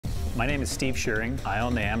My name is Steve Shearing. I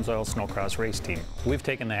own the Amsoil Snocross race team. We've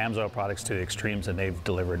taken the Amsoil products to the extremes and they've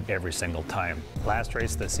delivered every single time. Last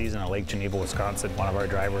race of the season at Lake Geneva, Wisconsin, one of our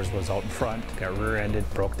drivers was out in front, got rear-ended,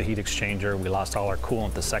 broke the heat exchanger. We lost all our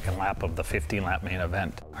coolant the second lap of the 15-lap main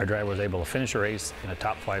event. Our driver was able to finish a race in a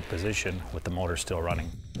top 5 position with the motor still running.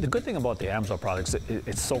 The good thing about the Amsoil products,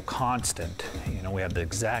 it's so constant. You know, we have the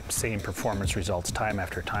exact same performance results time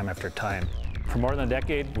after time after time. For more than a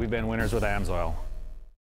decade, we've been winners with Amsoil.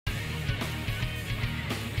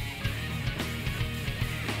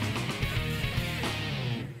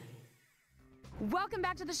 Welcome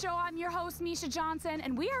back to the show. I'm your host, Misha Johnson,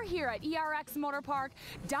 and we are here at ERX Motorpark,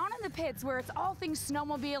 down in the pits where it's all things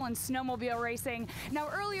snowmobile and snowmobile racing. Now,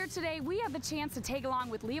 earlier today, we had the chance to take along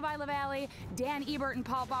with Levi LaValle, Dan Ebert, and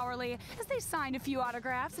Paul Bowerly as they signed a few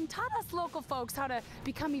autographs and taught us local folks how to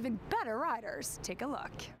become even better riders. Take a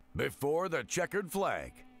look. Before the checkered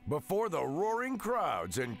flag, before the roaring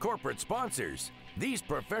crowds and corporate sponsors, these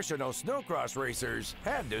professional snowcross racers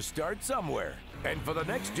had to start somewhere. And for the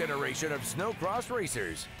next generation of snowcross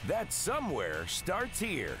racers, that somewhere starts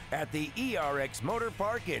here at the ERX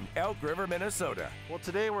Motorpark in Elk River, Minnesota. Well,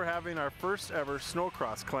 today we're having our first ever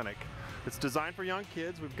snowcross clinic. It's designed for young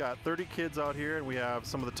kids. We've got 30 kids out here, and we have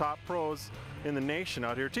some of the top pros in the nation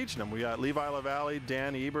out here teaching them. We got Levi LaValle,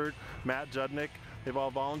 Dan Ebert, Matt Judnick. They've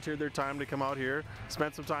all volunteered their time to come out here,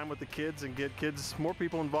 spend some time with the kids, and get more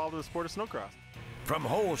people involved in the sport of snowcross. From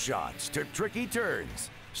hole shots to tricky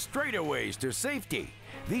turns, straightaways to safety,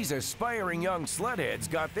 these aspiring young sledheads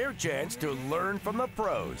got their chance to learn from the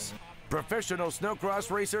pros. Professional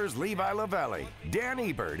snowcross racers Levi LaValle, Dan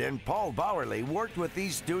Ebert, and Paul Bowerly worked with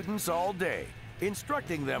these students all day,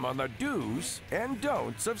 instructing them on the do's and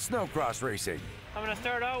don'ts of snowcross racing. I'm going to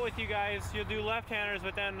start out with you guys. You'll do left-handers,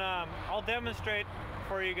 but then I'll demonstrate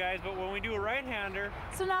for you guys. But when we do a right-hander...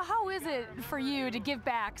 So now how is it for you to give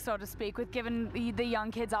back, so to speak, with giving the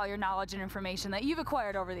young kids all your knowledge and information that you've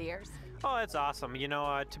acquired over the years? Oh, it's awesome. You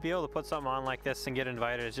know, to be able to put something on like this and get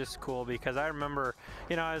invited is just cool, because I remember,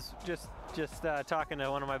 you know, I was just talking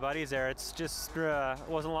to one of my buddies there. It's just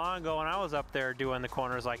wasn't long ago when I was up there doing the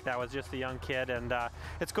corners like that, was just a young kid, and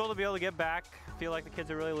it's cool to be able to get back. Feel like the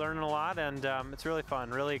kids are really learning a lot, and it's really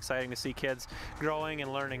fun, really exciting to see kids growing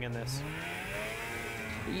and learning in this.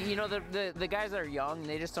 You know, the guys that are young,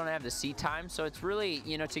 they just don't have the seat time, so it's really,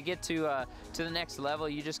 you know, to get to the next level,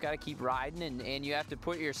 you just got to keep riding, and you have to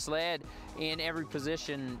put your sled in every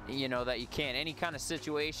position, you know, that you can. Any kind of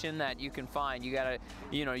situation that you can find, you got to,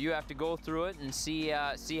 you know, you have to go through it and see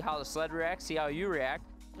how the sled reacts, see how you react.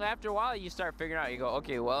 After a while, you start figuring out, you go,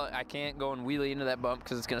 okay, well, I can't go and wheelie into that bump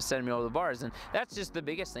because it's going to send me over the bars. And that's just the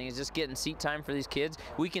biggest thing, is just getting seat time for these kids.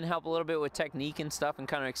 We can help a little bit with technique and stuff and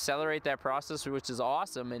kind of accelerate that process, which is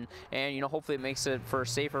awesome. And you know, hopefully it makes it for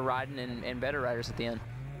safer riding and better riders at the end.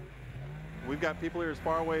 We've got people here as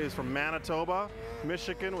far away as from Manitoba,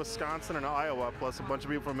 Michigan, Wisconsin, and Iowa, plus a bunch of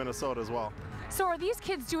people from Minnesota as well. So are these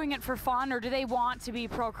kids doing it for fun, or do they want to be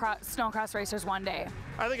pro snowcross racers one day?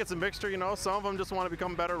 I think it's a mixture, you know. Some of them just want to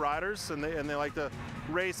become better riders, and they like to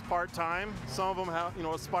race part-time. Some of them have, you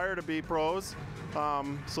know, aspire to be pros,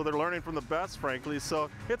 so they're learning from the best, frankly. So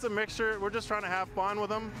it's a mixture. We're just trying to have fun with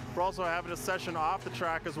them. We're also having a session off the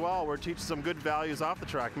track as well, where it teaches some good values off the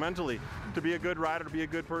track mentally, to be a good rider, to be a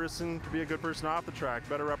good person off the track,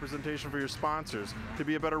 better representation for your sponsors, to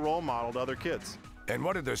be a better role model to other kids. And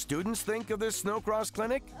what did the students think of this snowcross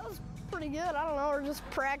clinic? That was pretty good. I don't know, we're just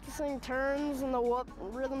practicing turns in the whoop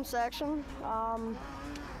rhythm section. I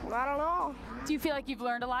don't know. Do you feel like you've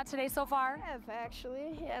learned a lot today so far? I have,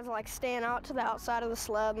 actually. Yeah, it's like staying out to the outside of the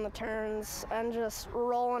sled in the turns and just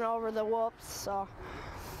rolling over the whoops, so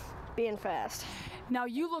being fast. Now,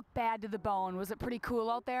 you look bad to the bone. Was it pretty cool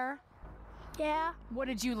out there? Yeah. What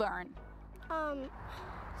did you learn?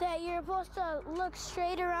 That you're supposed to look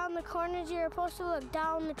straight around the corners, you're supposed to look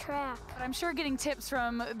down the track. But I'm sure getting tips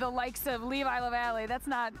from the likes of Levi LaValle, that's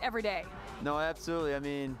not every day. No, absolutely. I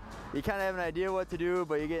mean, you kind of have an idea what to do,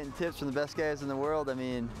 but you're getting tips from the best guys in the world. I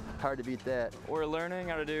mean, hard to beat that. We're learning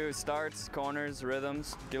how to do starts, corners,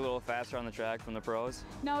 rhythms, get a little faster on the track from the pros.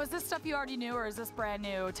 Now, is this stuff you already knew, or is this brand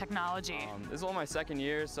new technology? This is only my second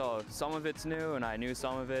year, so some of it's new, and I knew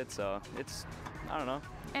some of it, so it's, I don't know.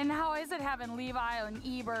 And how is it having Levi and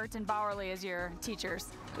Ebert and Bowerly as your teachers?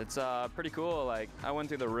 It's pretty cool. Like, I went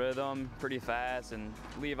through the rhythm pretty fast, and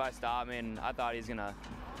Levi stopped me, and I thought he's gonna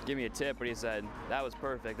give me a tip, but he said, that was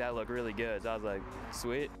perfect, that looked really good. So I was like,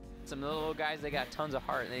 sweet. handsome. The little guys, they got tons of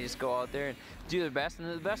heart, and they just go out there and do their best.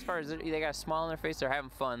 And the best part is they got a smile on their face. They're having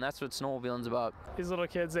fun. That's what snowmobiling's about. These little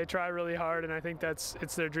kids, they try really hard, and I think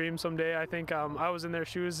it's their dream someday. I think I was in their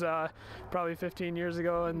shoes probably 15 years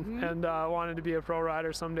ago, and wanted to be a pro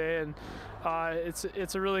rider someday. And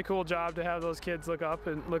it's a really cool job to have those kids look up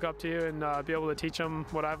to you and be able to teach them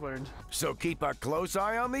what I've learned. So keep a close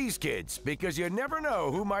eye on these kids, because you never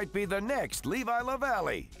know who might be the next Levi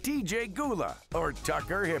LaValle, TJ Gula, or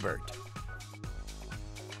Tucker Hibbert.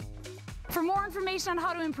 For more information on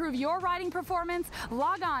how to improve your riding performance,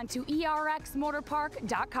 log on to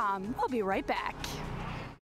erxmotorpark.com. We'll be right back.